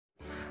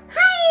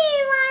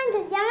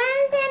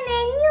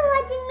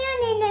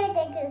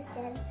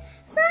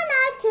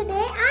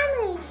today I'm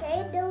going to share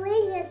a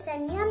delicious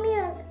and yummy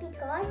recipe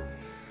called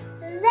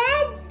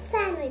veg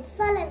sandwich.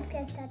 So let's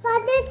get started.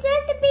 For this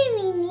recipe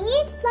we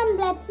need some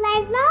bread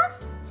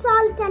slices,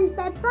 salt and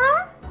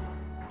pepper,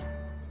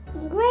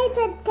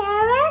 grated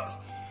carrot,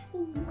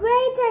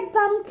 grated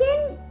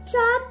pumpkin,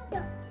 chopped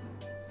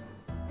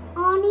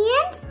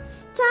onions,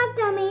 chopped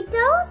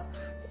tomatoes,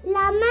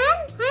 lemon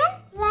and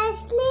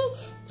freshly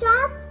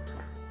chopped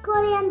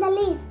coriander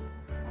leaf,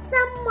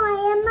 some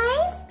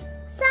mayonnaise,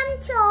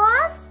 some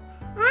sauce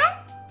and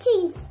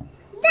cheese.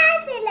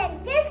 That's it,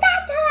 let's get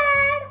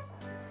started.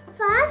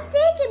 First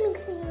take a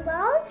mixing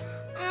bowl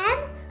and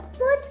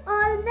put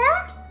all the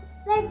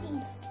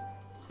veggies.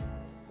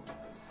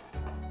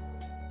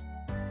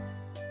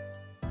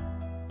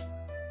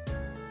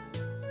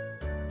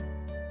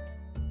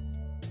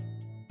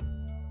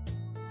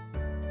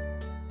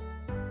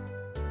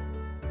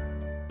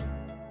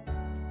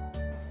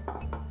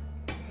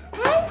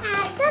 And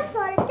add the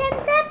salt and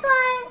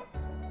pepper.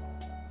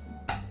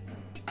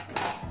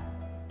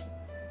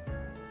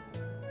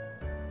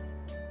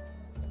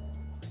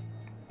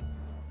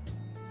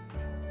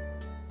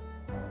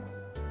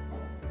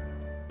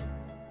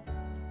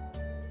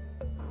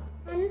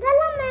 And the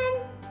lemon.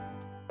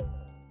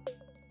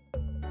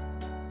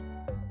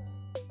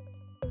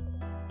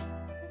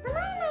 The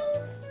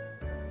mayonnaise.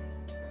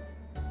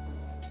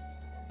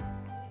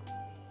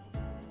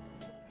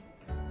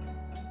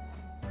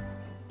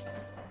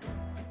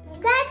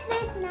 That's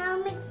it, now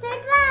mix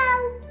it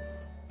well.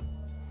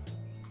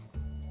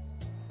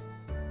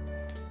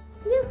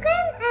 You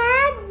can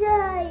add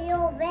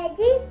your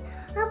veggies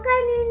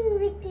according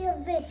with your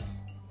wish.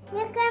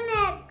 You can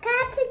add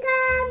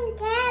capsicum,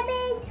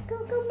 cabbage,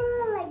 cucumber,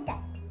 like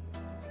that.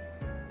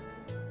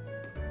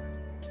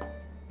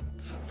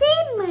 See,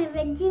 my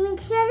veggie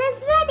mixture is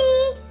ready.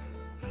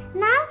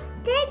 Now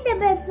take the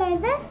bread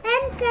slices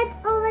and cut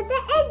over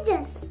the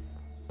edges.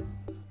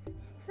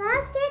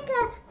 First take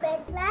a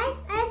bread slice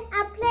and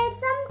apply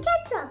some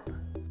ketchup.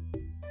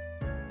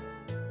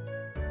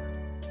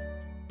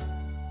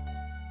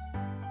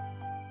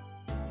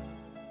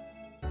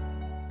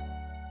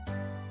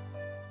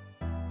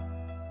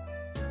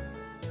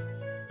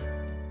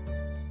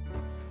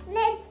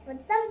 Next, put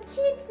some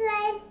cheese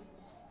slice.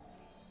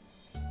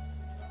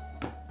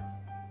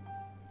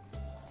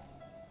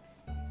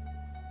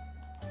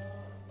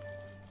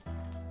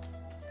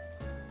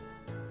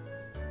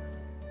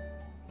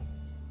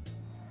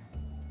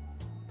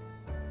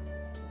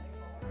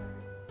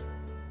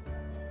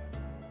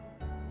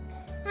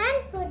 And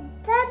put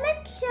the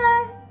mixture.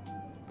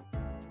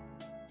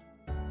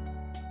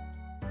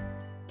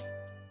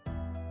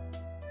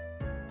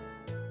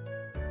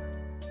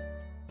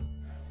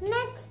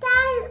 Next,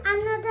 add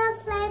another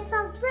slice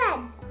of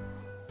bread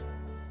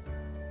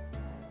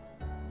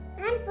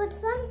and put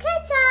some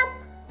ketchup.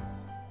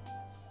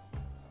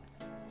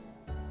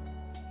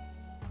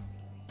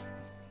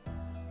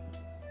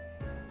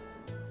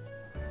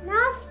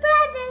 Now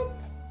spread it.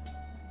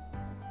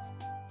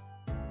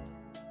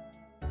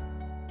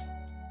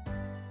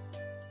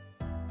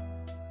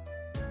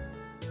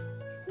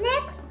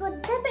 Next, put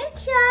the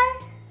mixture.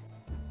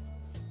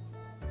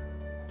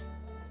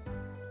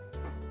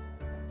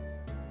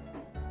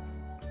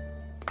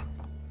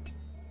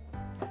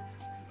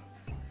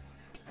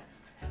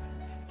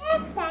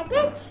 Next, add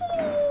the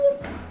cheese.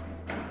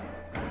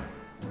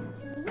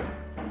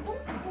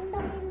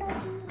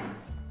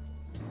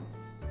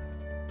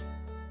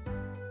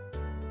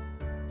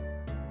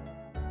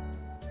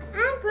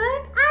 And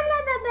put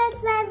another bread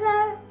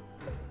slicer.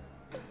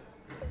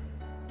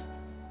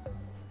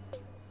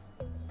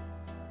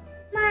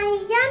 My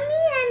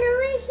yummy and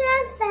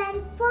delicious and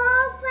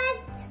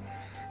perfect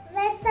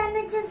veg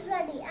sandwich is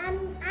ready, and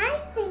I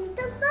think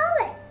to serve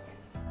it.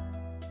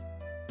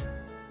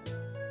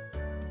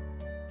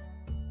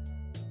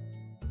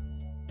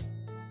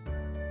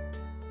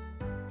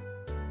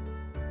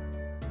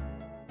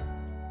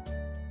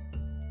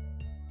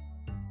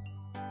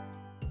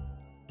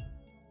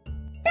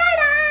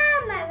 Ta-da!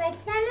 My veg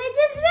sandwich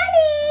is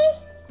ready.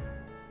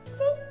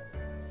 See?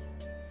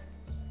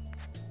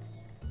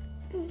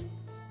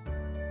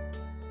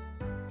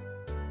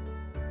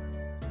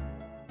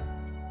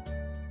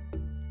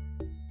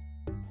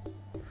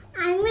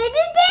 I'm ready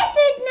to taste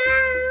it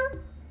now.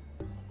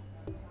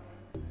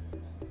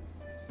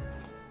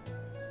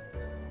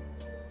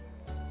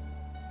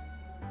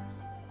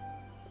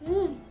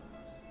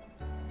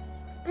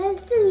 It's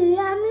still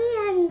yummy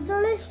and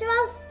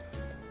delicious.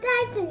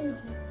 Try to you.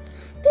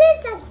 Please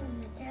subscribe to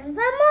my channel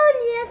for more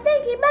videos.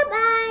 Thank you. Bye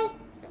bye.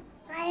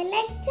 I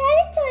like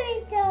cherry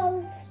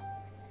tomatoes.